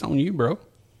 that's on you, bro.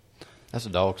 That's a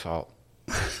dog's fault.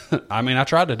 I mean, I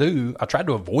tried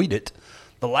to avoid it.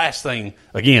 The last thing,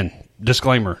 again,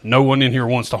 disclaimer, no one in here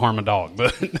wants to harm a dog,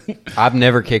 but I've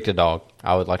never kicked a dog.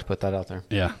 I would like to put that out there.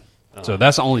 yeah. So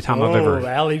that's the only time I've ever.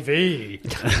 Allie V.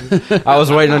 I was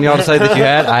waiting on y'all to say that you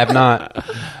had. I have not.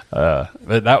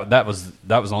 But that was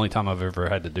the only time I've ever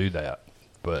had to do that.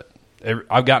 But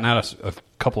I've gotten out of a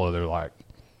couple other like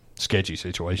sketchy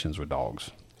situations with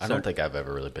dogs. I don't think I've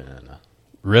ever really been in a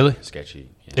Really? sketchy.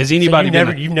 Yeah. Has anybody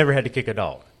You've never had to kick a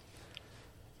dog.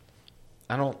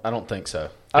 I don't think so.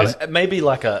 Is- Maybe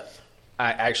like I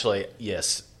actually,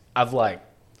 yes. I've like,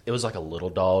 it was like a little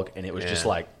dog, and it was just Yeah.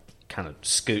 like kind of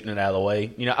scooting it out of the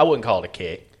way. You know, I wouldn't call it a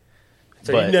kick.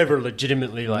 So But- you never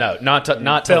legitimately like No, not to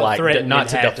felt like threatened not and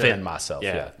to had defend myself.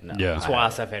 Yeah, no. Yeah.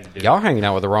 twice I've had to do. Y'all hanging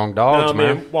out with the wrong dogs, no,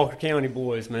 man. Walker County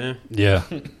boys, man. Yeah,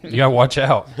 you gotta watch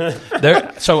out.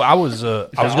 So I was going to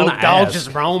Dogs ask.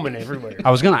 just roaming everywhere. I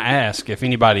was going to ask if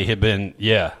anybody had been.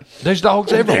 Yeah, there's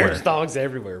dogs everywhere. There's dogs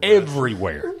everywhere. Bro.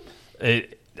 Everywhere.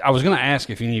 I was going to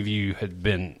ask if any of you had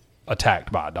been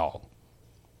attacked by a dog.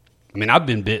 I mean, I've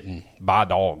been bitten by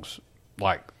dogs,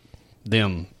 like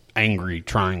them angry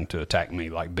trying to attack me,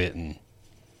 like bitten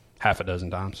half a dozen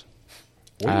times.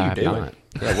 What I are you have doing? not.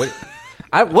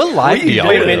 Yeah, what life do y'all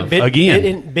Wait a live? minute,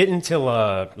 Again. bit until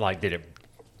like did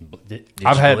you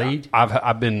I've bleed?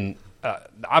 been.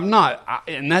 I'm not,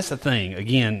 and that's the thing.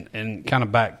 Again, and kind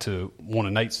of back to one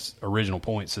of Nate's original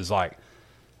points is like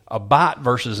a bite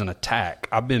versus an attack.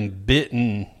 I've been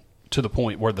bitten to the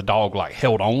point where the dog like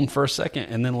held on for a second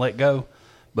and then let go,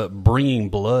 but bringing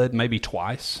blood maybe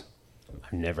twice.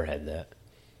 I've never had that.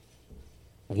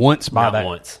 Once by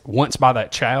Not once by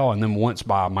that chow, and then once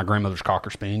by my grandmother's cocker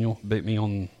spaniel bit me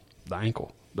on the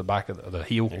ankle, the back of the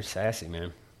heel. They're sassy,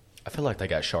 man. I feel like they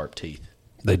got sharp teeth.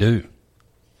 They do.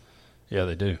 Yeah,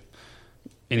 they do.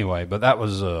 Anyway, but that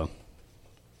was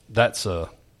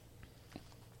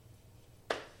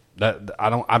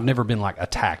I've never been like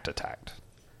attacked.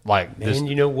 Like Man, this.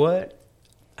 you know what?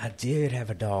 I did have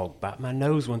a dog bite my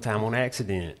nose one time on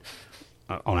accident.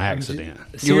 On accident.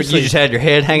 You just had your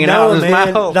head hanging out No, of his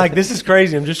man. mouth. Like, this is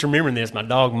crazy. I'm just remembering this. My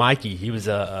dog, Mikey, he was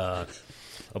a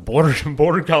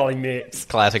border collie mix.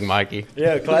 Classic Mikey.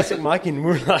 Yeah, classic Mikey. And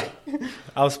we were like,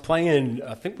 I was playing,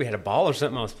 I think we had a ball or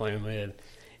something I was playing with.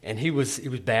 And he was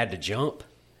bad to jump.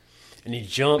 And he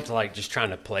jumped, like, just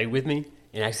trying to play with me.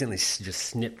 And accidentally just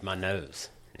snipped my nose.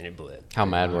 And it bled. How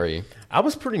mad were you? I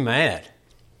was pretty mad.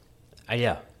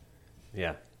 Yeah.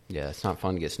 Yeah, it's not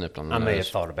fun to get snipped on the I nose. may have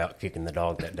thought about kicking the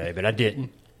dog that day, but I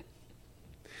didn't.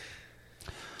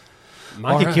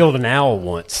 Mikey killed an owl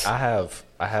once. I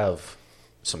have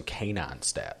some canine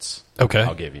stats. Okay.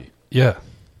 I'll give you, Yeah.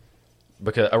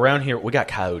 because around here we got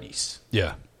coyotes.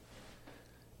 Yeah.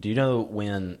 Do you know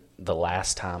when the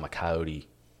last time a coyote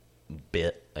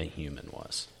bit a human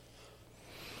was?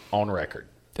 On record,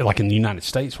 Like in the United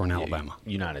States or in Alabama.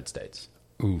 United States,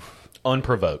 Oof.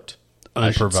 unprovoked.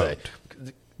 I should say. Unprovoked.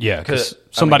 Yeah, because 'Cause,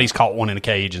 somebody's caught one in a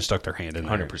cage and stuck their hand in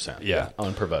there. 100%. Yeah.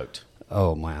 unprovoked.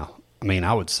 Oh, wow. I mean,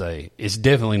 I would say it's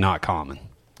definitely not common.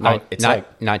 It's like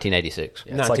 1986.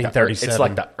 yeah, it's like the 1937. It's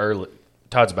like the early.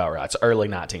 Todd's about right. It's early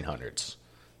 1900s.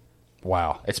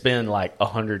 Wow. It's been like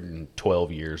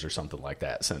 112 years or something like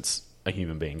that since a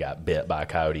human being got bit by a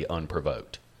coyote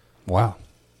unprovoked. Wow.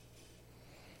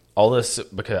 All this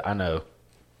because I know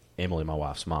Emily, my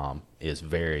wife's mom, is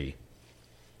very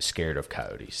scared of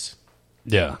coyotes.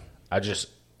 Yeah.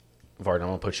 Varden, I'm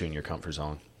gonna put you in your comfort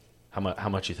zone. How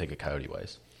much you think a coyote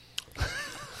weighs?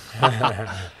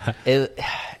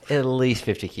 At least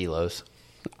 50 kilos.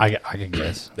 I can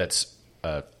guess. That's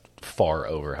far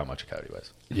over how much a coyote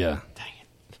weighs. Yeah.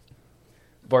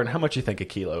 Barton, how much you think a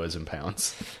kilo is in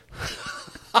pounds?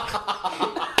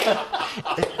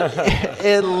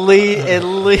 At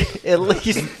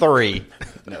least 3.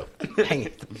 No. Dang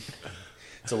it.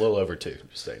 It's a little over 2,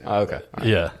 just saying. Oh, okay.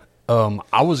 Yeah.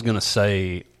 I was going to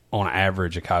say, on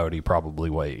average, a coyote probably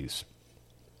weighs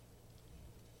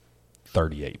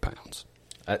 38 pounds.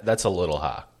 That's a little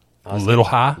high. A little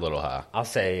high? A little high. I'll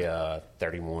say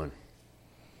 31.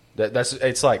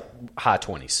 It's like high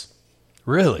 20s.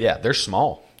 Really? Yeah, they're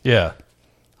small. Yeah.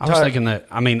 I was Todd- thinking that.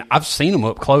 I mean, I've seen them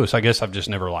up close. I guess I've just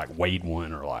never like weighed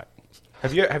one or like.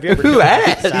 Have you ever Who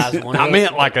asked? Size one I up.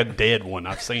 meant like a dead one.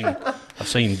 I've seen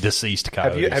deceased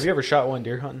coyotes. have you ever shot one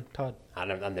deer hunting, Todd? I've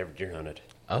never deer hunted.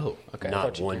 Oh, okay. I Not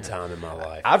thought you one did. time in my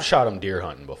life. I've shot them deer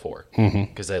hunting before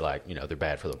because they they're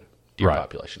bad for the deer Right.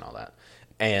 population, and all that,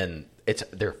 and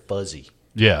they're fuzzy.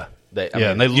 Yeah. I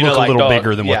And they look you know, a like little dog-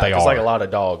 bigger than what they 'cause are. like a lot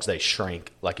of dogs, they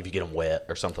shrink. Like if you get them wet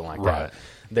or something like Right.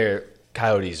 that.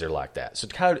 Coyotes are like that. So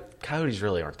coyotes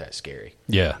really aren't that scary.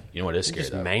 Yeah. You know what is scary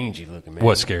Just though? mangy looking, man.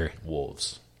 What's scary?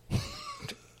 Wolves.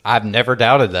 I've never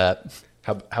doubted that.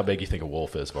 How big you think a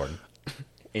wolf is, Barton?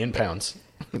 In pounds.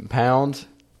 In pounds,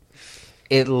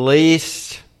 at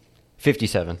least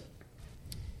 57.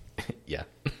 Yeah.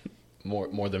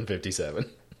 More than 57.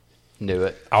 Knew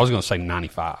it. I was going to say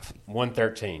 95.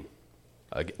 113.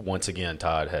 Once again,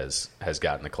 Todd has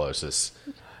gotten the closest.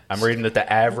 I'm reading that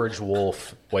the average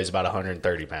wolf weighs about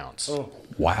 130 pounds.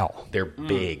 Wow. They're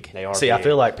big. They are. See, I big.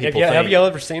 feel like people Have think, you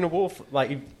ever seen a wolf?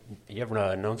 Like, you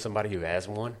ever known somebody who has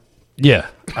one? Yeah.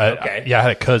 Okay. I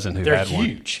had a cousin who They're had one.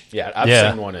 huge. yeah, I've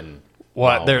Yeah. seen one in.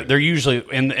 Well, Wyoming. they're usually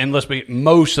and let's be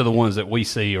most of the ones that we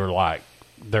see are like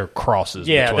they're crosses.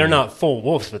 Yeah, between- they're not full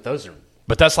wolves, but those are.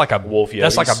 But that's like a Wolf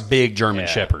That's like a Yotes. big German Yeah.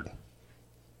 Shepherd.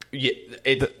 Yeah,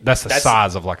 That's the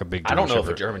size of like a big I German don't know if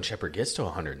Shepherd. a German Shepherd gets to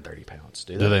 130 pounds.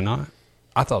 Do they? Do they not?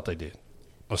 I thought they did.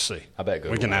 Let's see. I bet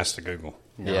Google we can does. ask the Google.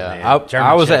 No, Yeah, man. German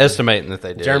I was Shepherd- estimating that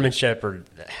they did. German Shepherd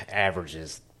average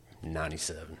is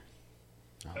 97.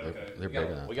 They're big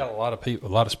enough. We got a lot of people,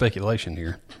 a lot of speculation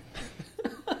here.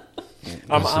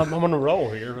 I'm on a roll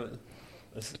here, but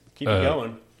let's keep it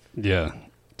going. Yeah.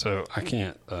 So I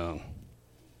can't. Oh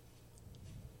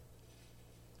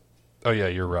yeah,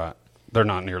 you're right. They're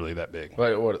not nearly that big.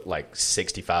 What, like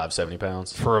 65, 70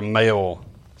 pounds? For a male,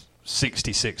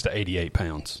 66 to 88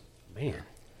 pounds. Man,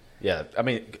 Yeah, I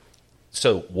mean,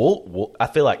 so I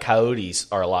feel like coyotes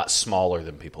are a lot smaller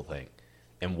than people think,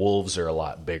 and wolves are a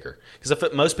lot bigger.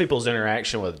 Because most people's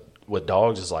interaction with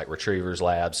dogs is like retrievers,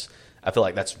 labs. I feel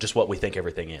like that's just what we think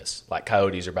everything is. Like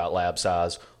coyotes are about lab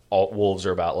size, wolves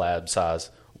are about lab size.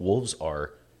 Wolves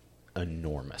are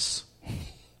enormous.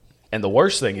 And the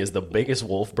worst thing is the biggest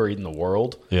wolf breed in the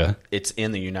world, Yeah. it's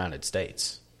in the United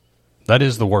States. That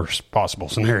is the worst possible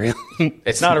scenario.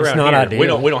 It's not around not here.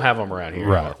 ideal. We don't have them around here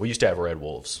Right. anymore. We used to have red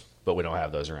wolves, but we don't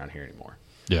have those around here anymore.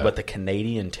 Yeah. But the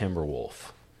Canadian timber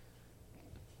wolf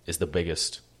is the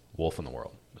biggest wolf in the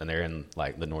world, and they're in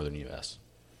like the northern U.S.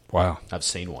 Wow. I've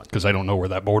seen one. Because they don't know where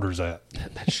that border's at.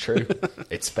 That's true.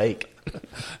 It's fake.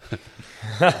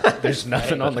 There's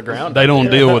nothing on the ground. They don't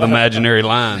deal with imaginary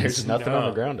lines. There's nothing on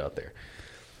the ground out there.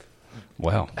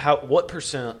 Wow. What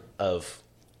percent of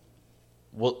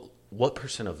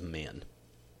men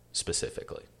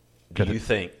specifically do you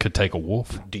think Could take a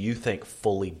wolf?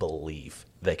 fully believe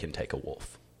they can take a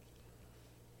wolf?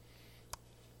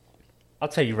 I'll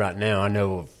tell you right now, I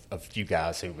know of a few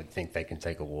guys who would think they can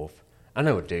take a wolf. I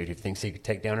know a dude who thinks he could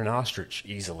take down an ostrich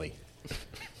easily.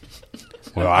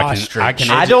 Well, I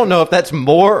I don't know if that's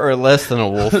more or less than a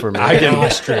wolf for me. I can.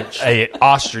 Ostrich. Hey,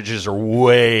 ostriches are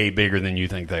way bigger than you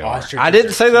think they are. Ostriches I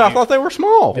didn't are say that. I cute. thought they were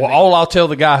small. Well, all I'll tell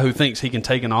the guy who thinks he can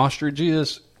take an ostrich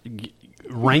is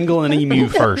wrangle an emu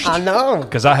first. I know.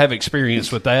 Because I have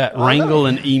experience with that. Wrangle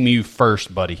an emu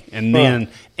first, buddy, and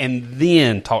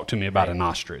then talk to me about an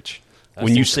ostrich. When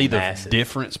you things are see the massive.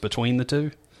 difference between the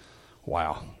two,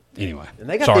 wow. Anyway, And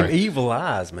they got sorry. them evil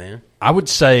eyes, man. I would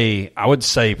say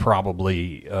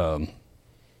probably. I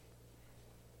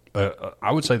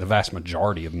would say the vast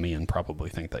majority of men probably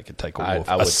think they could take a wolf.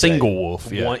 I A would single say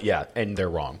wolf, yeah. yeah, and they're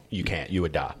wrong. You can't. You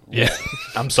would die. Yeah.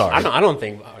 I'm sorry. I don't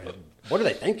think. What are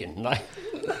they thinking? Like,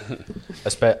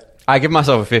 I give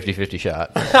myself a 50-50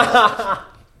 shot.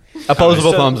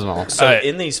 Opposable thumbs and all. So Hey.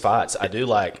 in these fights, I do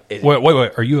like.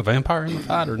 Wait. Are you a vampire in the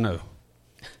fight or no?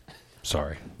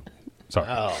 Sorry.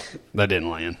 oh, That didn't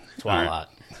land. Twilight.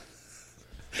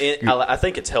 I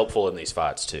think it's helpful in these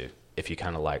fights too if you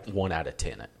kind of like 1 out of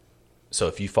 10 it. So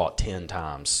if you fought 10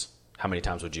 times, how many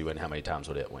times would you win? How many times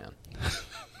would it win?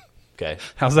 Okay.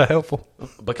 How's that helpful?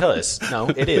 Because, no,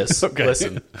 it is. Okay.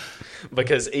 Listen.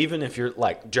 Because even if you're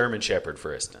like German Shepherd,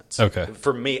 for instance. Okay.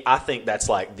 For me, I think that's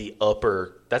like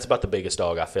that's about the biggest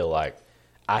dog I feel like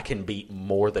I can beat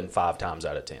more than 5 times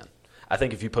out of 10. I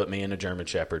think if you put me and a German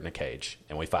Shepherd in a cage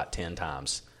and we fight 10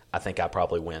 times, I think I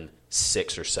probably win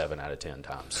 6 or 7 out of 10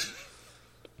 times.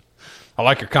 I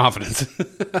like your confidence.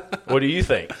 What do you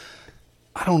think?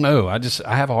 I don't know. I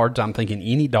have a hard time thinking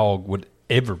any dog would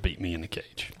ever beat me in the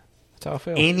cage. That's how I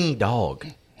feel. Any dog.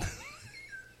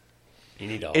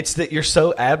 Any dog. It's that you're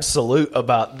so absolute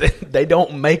about they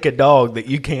don't make a dog that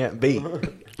you can't beat.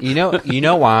 You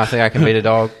know why I think I can beat a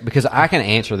dog? Because I can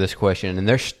answer this question, and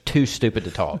they're too stupid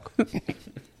to talk. Yeah.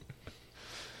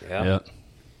 Yeah.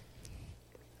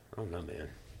 I don't know,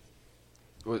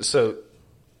 man. So,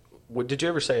 did you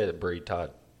ever say a breed,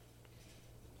 Todd?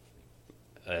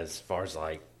 As far as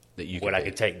like That you what could I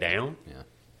beat? could take down, Yeah.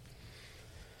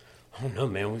 I don't know,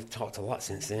 man. We've talked a lot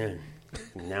since then.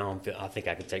 Now I think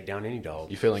I could take down any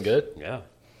dog. You feeling good? Yeah.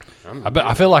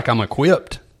 I feel like I'm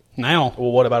equipped now.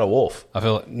 Well, what about a wolf? I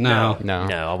feel like, no. No.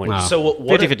 I wouldn't. No. So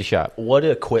what 50-50 shot. What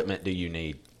equipment do you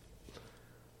need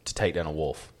to take down a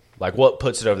wolf? Like what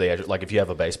puts it over the edge? Like if you have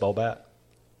a baseball bat?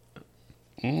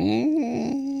 I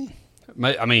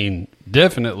mean,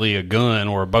 definitely a gun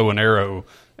or a bow and arrow,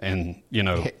 and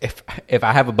If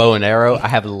I have a bow and arrow, I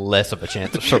have less of a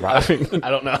chance of surviving. I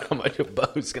don't know how much a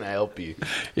bow's going to help you.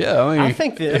 yeah. I mean, I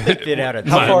think that out of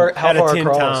 10, How far out of 10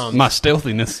 across? times, my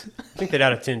stealthiness. I think that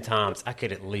out of 10 times, I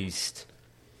could at least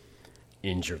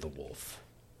injure the wolf.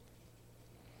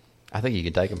 I think you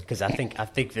can take him. Because I think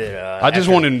that I just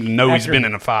after- want him to know he's after- been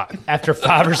in a fight. After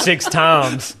 5 or 6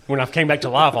 times, when I came back to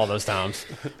life all those times,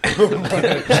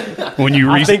 When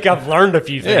you I think I've learned a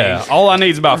few things. yeah, all I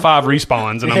need is about 5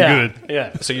 respawns, and I'm Yeah, good.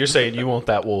 Yeah. So you're saying you want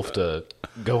that wolf to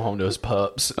go home to his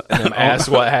pups and then ask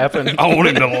what happened? I want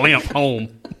him to limp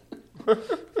home.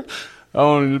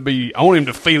 I want him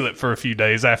to feel it for a few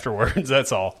days afterwards.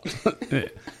 That's all.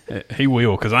 He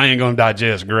will, because I ain't going to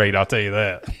digest great. I'll tell you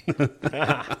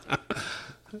that.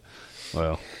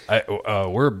 Well,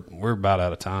 we're about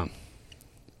out of time.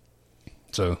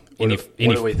 So, What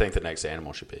do we think the next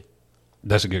animal should be?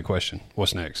 that's a good question.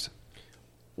 What's next?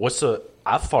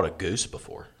 I've fought a goose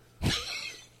before.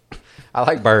 I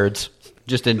like birds,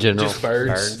 just in general. Just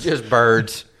birds? Just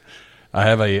birds. I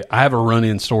have a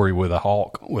run-in story with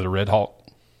a red hawk.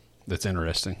 That's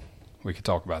interesting. We could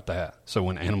talk about that. So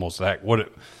when animals attack,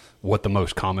 what the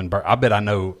most common bird? I bet I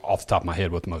know off the top of my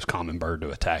head what the most common bird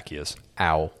to attack is.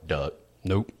 Owl. Duck.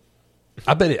 Nope.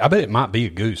 I bet it might be a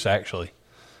goose. Actually,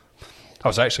 I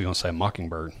was actually going to say a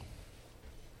mockingbird.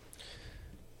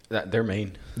 They're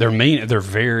mean. They're mean. They're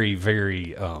very,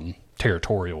 very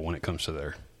territorial when it comes to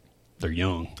their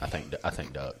young. I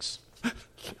think ducks.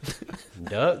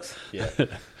 Ducks? Yeah.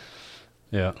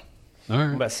 Yeah. All What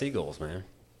right. about seagulls, man?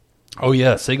 Oh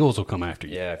yeah, seagulls will come after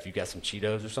you. Yeah, if you got some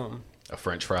Cheetos or something, A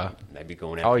French fry. maybe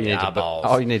going All after you the need eyeballs.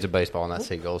 all you need is a baseball, and that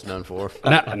seagull's done for.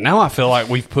 Now I feel like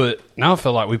we put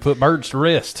birds to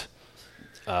rest.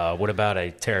 What about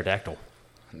a pterodactyl?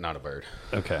 Not a bird.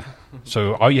 Okay.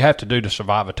 So all you have to do to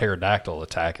survive a pterodactyl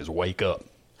attack is wake up.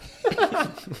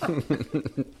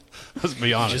 Let's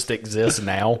be honest. Just exists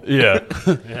now. Yeah.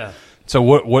 Yeah. So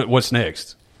what's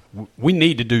next? We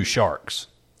need to do sharks.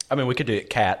 I mean, we could do it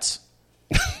cats.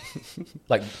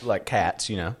 like cats,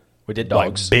 you know. We did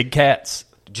dogs. Like big cats.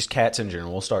 Just cats in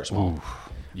general. We'll start small.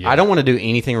 Yeah. I don't want to do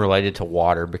anything related to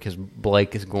water because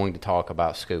Blake is going to talk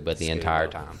about scuba the entire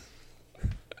time.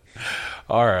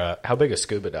 All right. How big a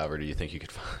scuba diver do you think you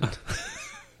could find?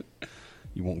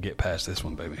 You won't get past this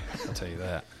one, baby. I'll tell you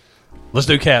that. Let's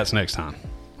do cats next time.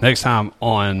 Next time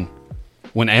on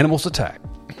When Animals Attack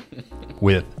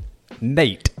with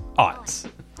Nate Otts.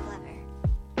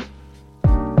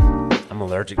 I'm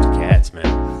allergic to cats,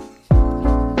 man.